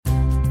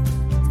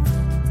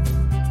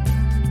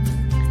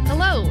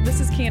This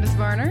is Candace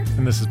Varner.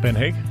 And this is Ben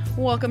Haig.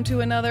 Welcome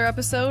to another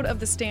episode of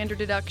the Standard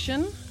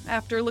Deduction.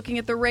 After looking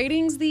at the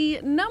ratings,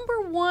 the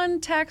number one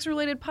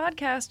tax-related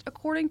podcast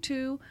according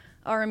to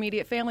our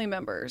immediate family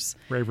members.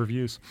 Rave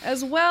reviews.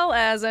 As well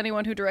as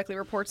anyone who directly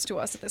reports to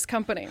us at this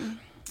company.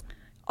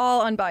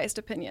 All unbiased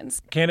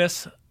opinions.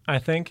 Candace, I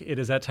think it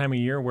is that time of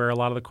year where a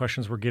lot of the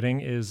questions we're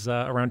getting is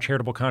around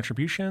charitable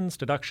contributions,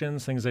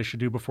 deductions, things they should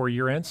do before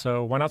year end.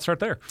 So why not start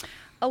there?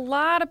 A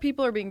lot of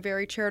people are being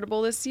very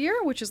charitable this year,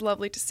 which is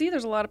lovely to see.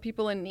 There's a lot of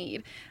people in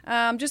need.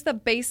 Just the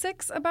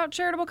basics about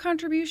charitable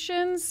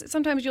contributions.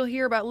 Sometimes you'll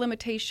hear about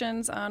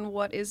limitations on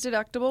what is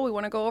deductible. We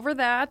want to go over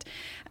that.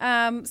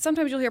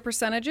 Sometimes you'll hear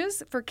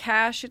percentages. For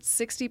cash, it's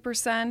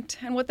 60%.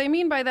 And what they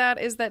mean by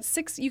that is that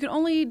you can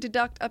only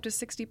deduct up to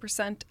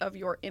 60% of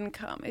your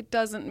income. It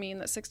doesn't mean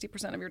that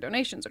 60% of your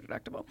donations are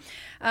deductible.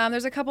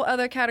 There's a couple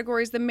other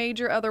categories. The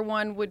major other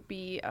one would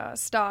be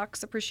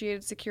stocks,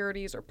 appreciated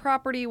securities, or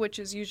property, which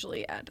is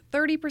usually at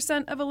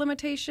 30% of a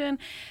limitation.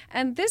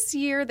 And this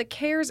year, the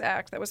CARES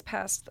Act that was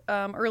passed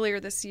earlier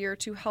this year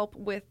to help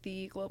with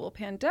the global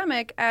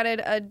pandemic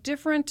added a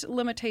different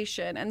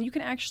limitation. And you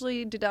can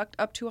actually deduct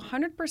up to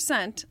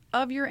 100%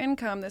 of your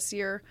income this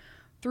year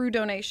through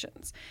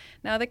donations.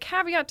 Now, the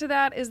caveat to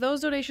that is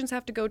those donations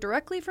have to go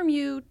directly from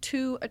you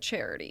to a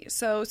charity.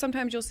 So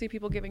sometimes you'll see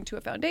people giving to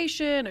a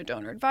foundation, a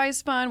donor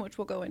advised fund, which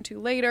we'll go into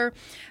later,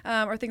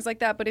 or things like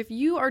that. But if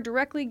you are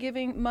directly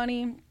giving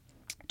money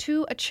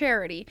to a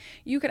charity,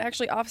 you can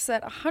actually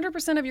offset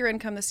 100% of your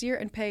income this year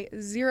and pay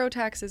zero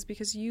taxes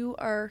because you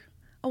are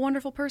a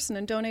wonderful person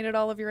and donated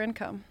all of your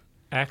income.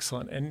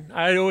 Excellent. And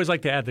I always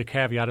like to add the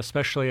caveat,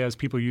 especially as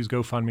people use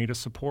GoFundMe to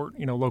support,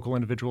 local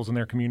individuals in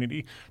their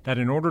community, that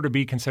in order to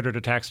be considered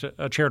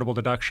a charitable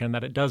deduction,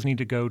 that it does need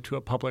to go to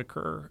a public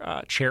or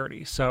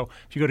charity. So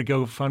if you go to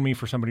GoFundMe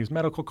for somebody's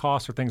medical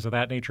costs or things of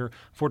that nature,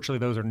 fortunately,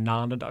 those are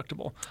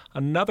non-deductible.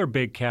 Another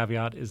big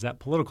caveat is that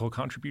political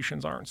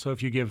contributions aren't. So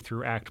if you give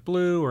through Act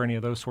Blue or any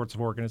of those sorts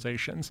of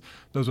organizations,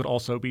 those would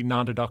also be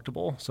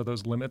non-deductible. So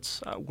those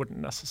limits wouldn't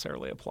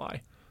necessarily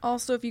apply.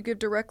 Also, if you give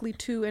directly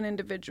to an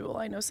individual,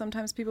 I know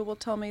sometimes people will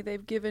tell me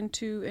they've given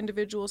to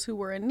individuals who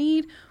were in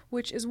need,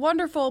 which is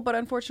wonderful, but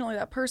unfortunately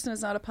that person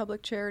is not a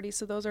public charity,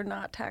 so those are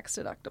not tax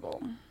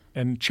deductible.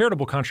 And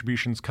charitable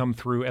contributions come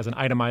through as an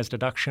itemized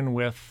deduction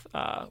with,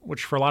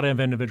 which for a lot of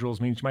individuals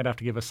means you might have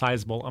to give a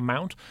sizable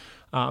amount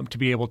to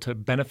be able to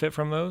benefit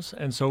from those.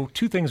 And so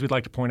two things we'd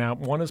like to point out.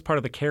 One is part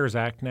of the CARES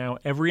Act. Now,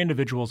 every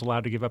individual is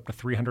allowed to give up to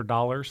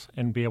 $300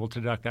 and be able to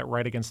deduct that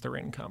right against their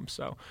income.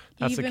 So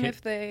that's even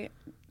if they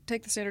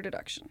take the standard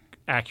deduction.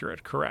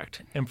 Accurate,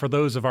 correct. And for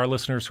those of our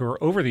listeners who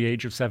are over the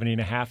age of 70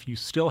 and a half, you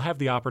still have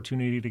the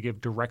opportunity to give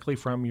directly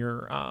from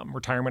your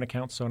retirement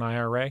account, so an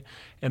IRA.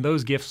 And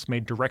those gifts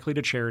made directly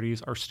to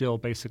charities are still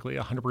basically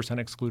 100%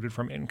 excluded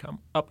from income,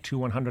 up to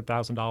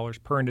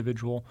 $100,000 per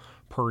individual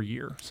per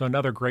year. So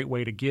another great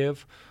way to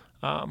give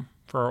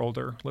for our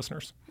older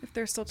listeners. If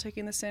they're still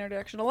taking the standard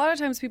deduction. A lot of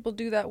times people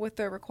do that with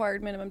their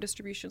required minimum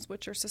distributions,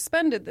 which are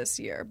suspended this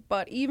year.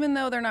 But even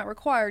though they're not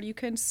required, you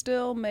can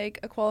still make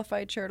a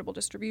qualified charitable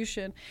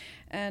distribution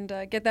and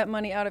get that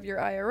money out of your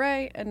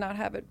IRA and not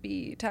have it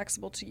be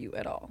taxable to you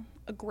at all.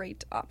 A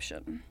great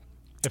option.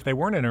 If they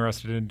weren't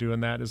interested in doing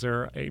that, is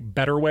there a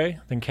better way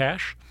than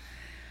cash?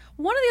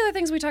 One of the other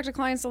things we talk to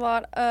clients a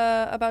lot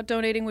about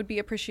donating would be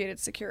appreciated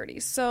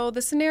securities. So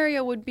the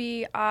scenario would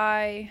be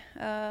I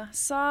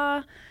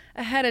saw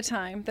ahead of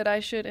time that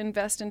I should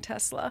invest in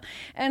Tesla.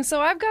 And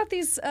so I've got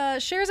these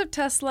shares of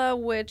Tesla,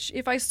 which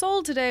if I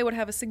sold today would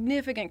have a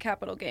significant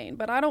capital gain,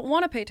 but I don't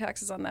want to pay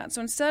taxes on that.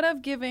 So instead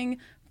of giving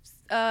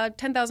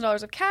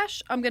 $10,000 of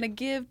cash, I'm going to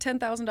give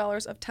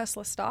 $10,000 of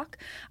Tesla stock.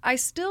 I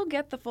still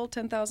get the full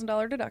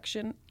 $10,000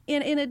 deduction.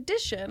 In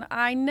addition,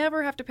 I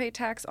never have to pay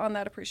tax on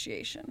that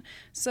appreciation.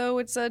 So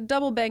it's a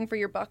double bang for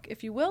your buck,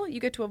 if you will. You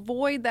get to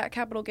avoid that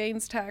capital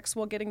gains tax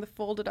while getting the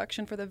full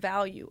deduction for the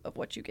value of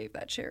what you gave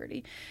that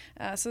charity.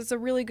 So it's a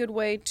really good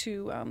way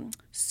to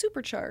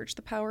supercharge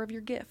the power of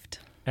your gift.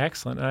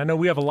 Excellent. And I know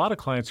we have a lot of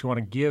clients who want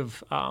to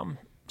give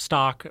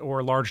stock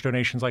or large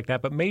donations like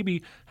that, but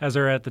maybe as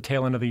they're at the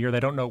tail end of the year, they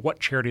don't know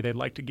what charity they'd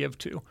like to give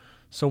to.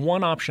 So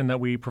one option that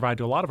we provide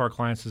to a lot of our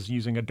clients is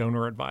using a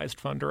donor advised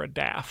fund or a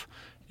DAF.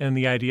 And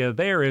the idea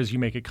there is you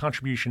make a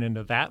contribution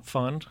into that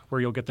fund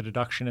where you'll get the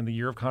deduction in the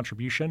year of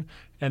contribution,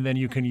 and then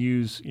you can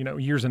use,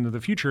 years into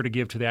the future to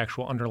give to the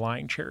actual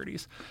underlying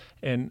charities.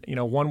 And,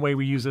 one way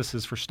we use this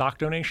is for stock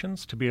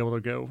donations to be able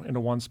to go into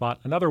one spot.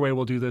 Another way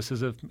we'll do this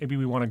is if maybe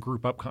we want to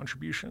group up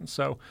contributions.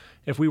 So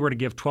if we were to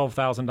give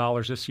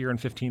 $12,000 this year and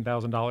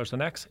 $15,000 the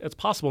next, it's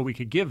possible we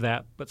could give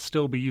that, but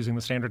still be using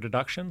the standard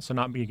deduction, so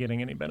not be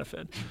getting any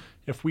benefit.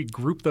 If we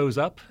group those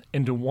up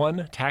into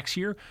one tax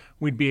year,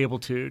 we'd be able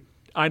to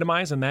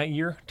itemize in that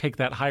year, take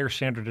that higher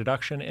standard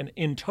deduction, and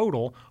in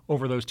total,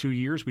 over those 2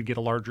 years, we'd get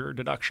a larger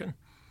deduction.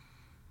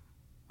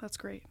 That's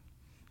great.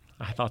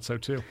 I thought so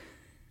too.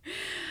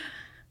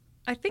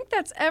 I think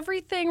that's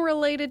everything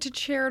related to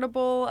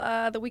charitable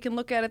that we can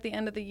look at the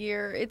end of the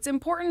year. It's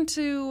important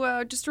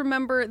to just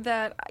remember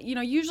that,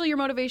 usually your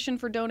motivation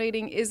for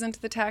donating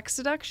isn't the tax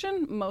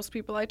deduction. Most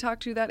people I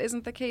talk to, that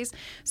isn't the case.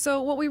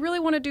 So what we really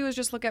want to do is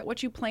just look at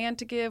what you plan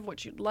to give,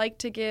 what you'd like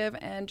to give,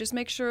 and just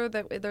make sure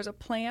that there's a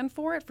plan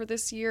for it for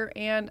this year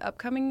and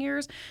upcoming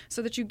years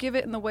so that you give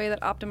it in the way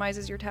that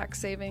optimizes your tax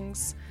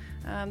savings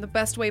the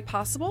best way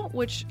possible,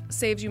 which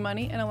saves you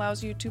money and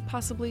allows you to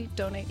possibly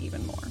donate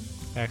even more.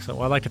 Excellent.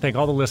 Well, I'd like to thank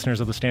all the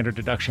listeners of the Standard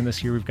Deduction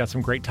this year. We've got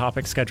some great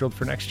topics scheduled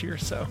for next year,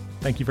 so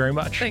thank you very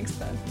much. Thanks,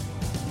 Ben.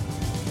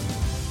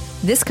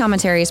 This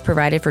commentary is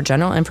provided for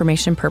general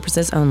information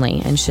purposes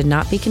only and should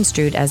not be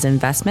construed as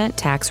investment,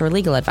 tax, or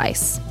legal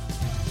advice.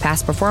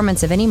 Past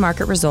performance of any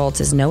market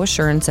results is no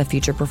assurance of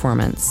future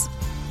performance.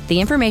 The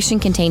information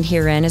contained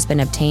herein has been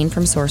obtained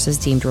from sources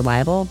deemed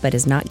reliable but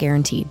is not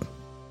guaranteed.